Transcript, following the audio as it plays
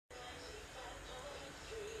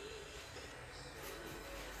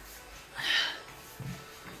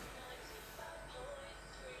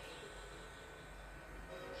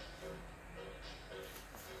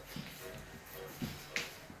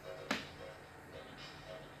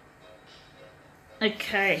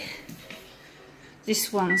Okay,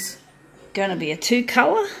 this one's going to be a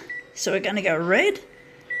 2-colour, so we're going to go red,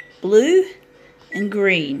 blue and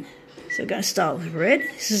green. So we're going to start with red.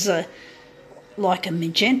 This is like a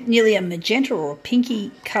magenta, nearly a magenta or a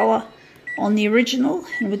pinky colour on the original,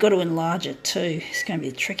 and we've got to enlarge it too. It's going to be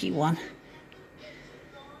a tricky one.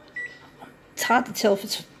 It's hard to tell if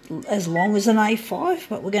it's as long as an A5,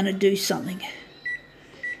 but we're going to do something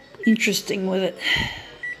interesting with it.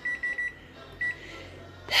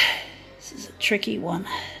 This is a tricky one.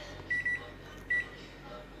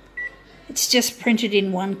 It's just printed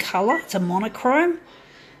in one colour. It's a monochrome,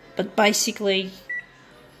 but basically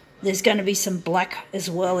there's going to be some black as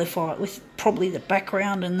well with probably the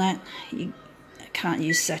background and that. You can't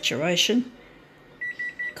use saturation.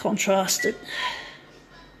 Contrast it.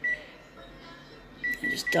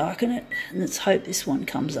 Just darken it, and let's hope this one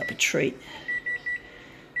comes up a treat.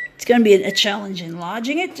 It's going to be a challenge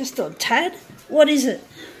enlarging it, just a tad. What is it?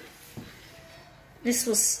 This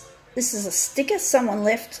is a sticker someone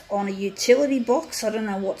left on a utility box. I don't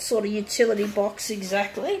know what sort of utility box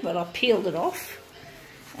exactly, but I peeled it off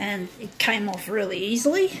and it came off really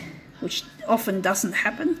easily, which often doesn't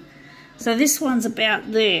happen. So this one's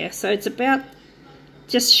about there, so it's about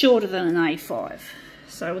just shorter than an A5.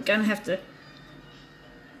 So we're going to have to,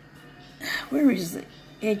 where is the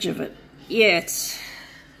edge of it? Yeah, it's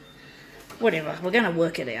whatever. We're going to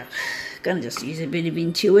work it out. Going to just use a bit of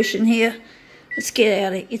intuition here. Let's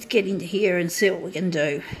get into here and see what we can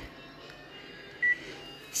do.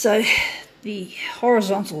 So the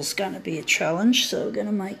horizontal is going to be a challenge. So we're going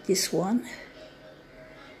to make this one.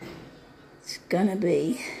 It's going to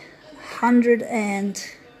be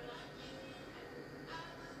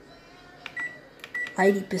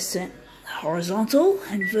 180% horizontal,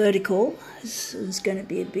 and vertical is going to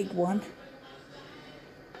be a big one.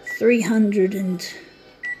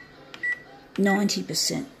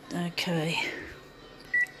 390%. Okay.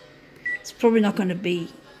 It's probably not going to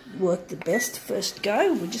work the best first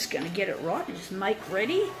go. We're just going to get it right. Just make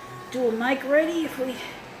ready. Do a make ready if we...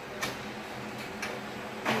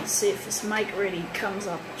 Let's see if this make ready comes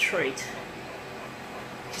up a treat.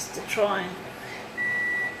 Just to try and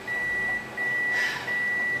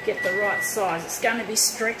get the right size. It's going to be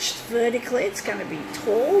stretched vertically. It's going to be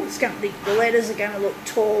tall. It's going to be, the letters are going to look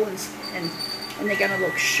tall and they're going to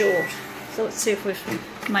look short. So let's see if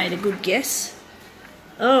we've made a good guess.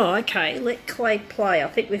 Oh, okay. Let clay play. I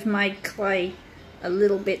think we've made clay a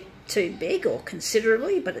little bit too big, or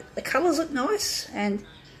considerably, but the colours look nice. And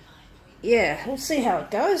yeah, we'll see how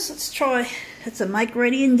it goes. Let's try. It's a make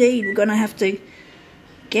ready indeed. We're going to have to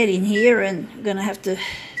get in here, and we're going to have to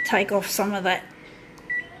take off some of that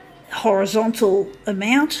horizontal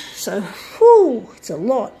amount. So whew, it's a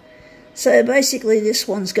lot. So basically this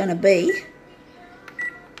one's going to make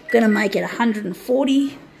it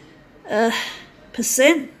 140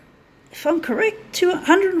 percent, if I'm correct.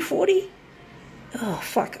 240. Oh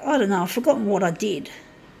fuck, I don't know, I've forgotten what I did.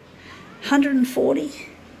 140.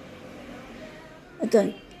 I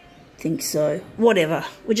don't think so. Whatever,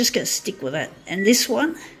 we're just going to stick with that. And this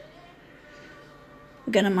one,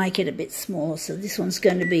 we're going to make it a bit smaller, so this one's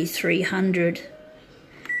going to be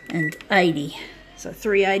 380. So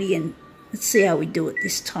 380, and let's see how we do it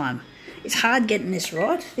this time. It's hard getting this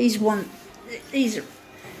right. These are,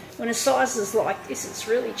 when a size is like this, it's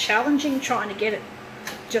really challenging trying to get it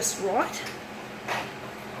just right.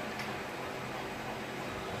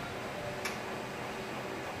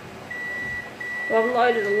 Well, I've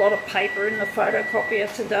loaded a lot of paper in the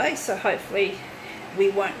photocopier today, so hopefully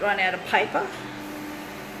we won't run out of paper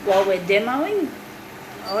while we're demoing.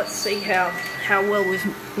 Let's see how well we've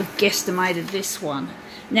guesstimated this one.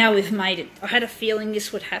 Now we've made it, I had a feeling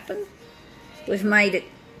this would happen. We've made it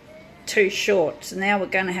too short, so now we're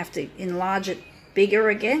going to have to enlarge it bigger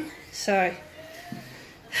again. So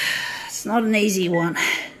it's not an easy one.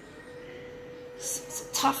 It's a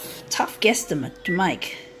tough guesstimate to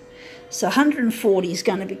make. So 140 is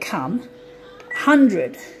going to become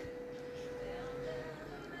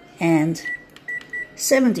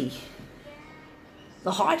 170.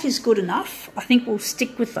 The height is good enough. I think we'll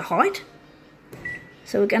stick with the height.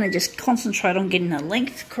 So we're going to just concentrate on getting the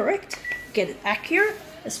length correct, get it accurate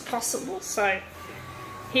as possible. So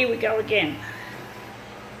here we go again.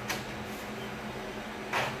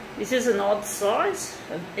 This is an odd size,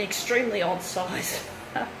 an extremely odd size.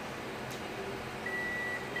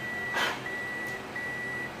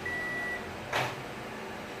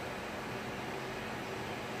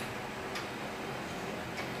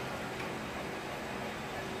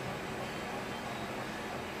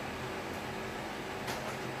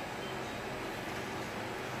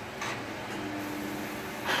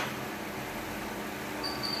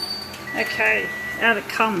 Okay, out it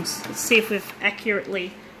comes. Let's see if we've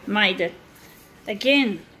accurately made it.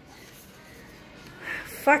 Again,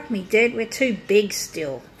 fuck me dead, we're too big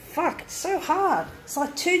still. Fuck, it's so hard. It's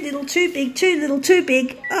like too little, too big, too little, too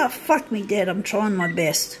big. Oh, fuck me dead, I'm trying my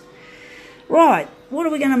best. Right, what are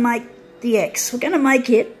we going to make the X? We're going to make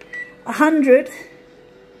it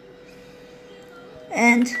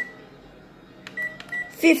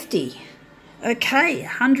 150. Okay,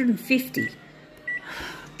 150.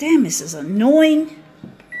 Damn, this is annoying.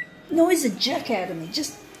 Annoys the jack out of me.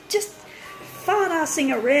 Just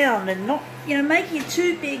fart-assing around and not, you know, making it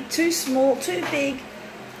too big, too small, too big,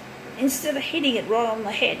 instead of hitting it right on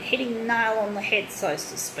the head, hitting the nail on the head, so to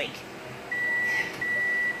speak.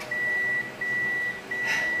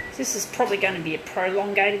 This is probably going to be a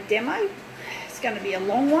prolongated demo. It's going to be a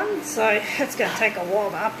long one, so it's going to take a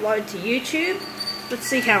while to upload to YouTube. Let's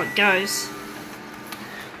see how it goes.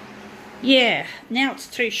 Yeah, now it's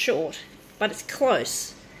too short, but it's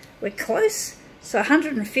close. We're close, so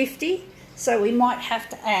 150, so we might have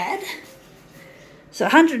to add. So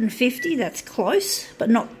 150, that's close,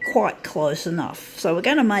 but not quite close enough. So we're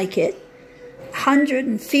going to make it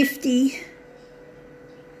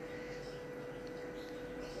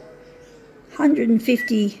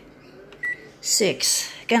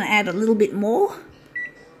 156. Going to add a little bit more.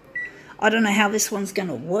 I don't know how this one's going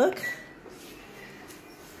to work.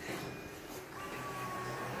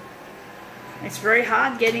 It's very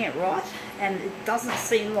hard getting it right, and it doesn't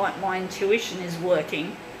seem like my intuition is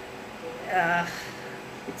working.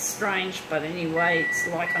 It's strange, but anyway, it's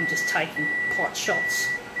like I'm just taking pot shots,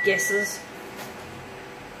 guesses.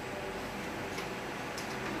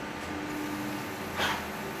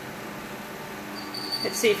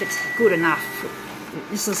 Let's see if it's good enough.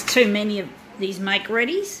 This is too many of these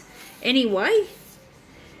make-readies. Anyway,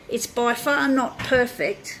 it's by far not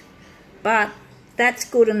perfect, but that's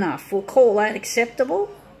good enough. We'll call that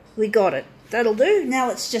acceptable. We got it. That'll do. Now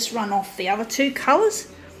let's just run off the other two colours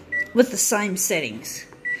with the same settings.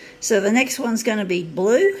 So the next one's going to be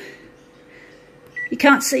blue. You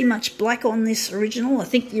can't see much black on this original. I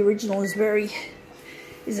think the original is a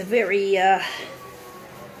very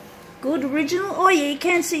good original. Oh yeah, you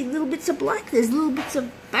can see little bits of black. There's little bits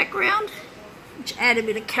of background, which add a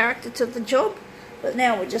bit of character to the job. But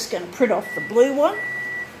now we're just going to print off the blue one.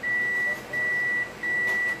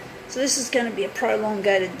 So this is going to be a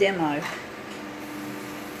prolongated demo.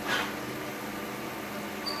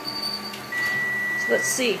 So let's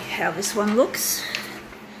see how this one looks.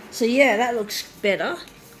 So yeah, that looks better.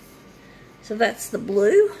 So that's the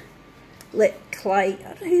blue. Let clay,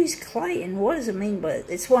 I don't know who's clay and what does it mean by it?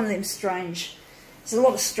 It's one of them strange, there's a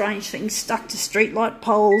lot of strange things stuck to streetlight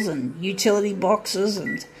poles and utility boxes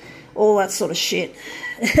and all that sort of shit.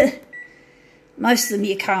 Most of them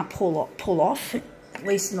you can't pull off, at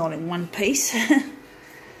least not in one piece.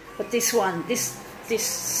 But this one, this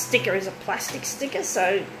sticker is a plastic sticker,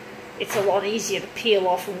 so it's a lot easier to peel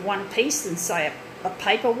off in one piece than say a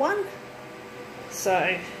paper one.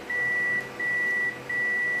 So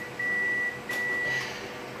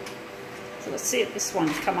let's see if this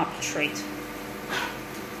one's come up a treat.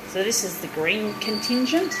 So this is the green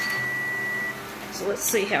contingent. So let's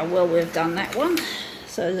see how well we've done that one.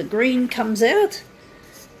 So the green comes out.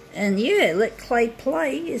 And yeah, Let Clay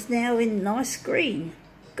Play is now in nice green.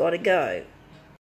 Gotta go.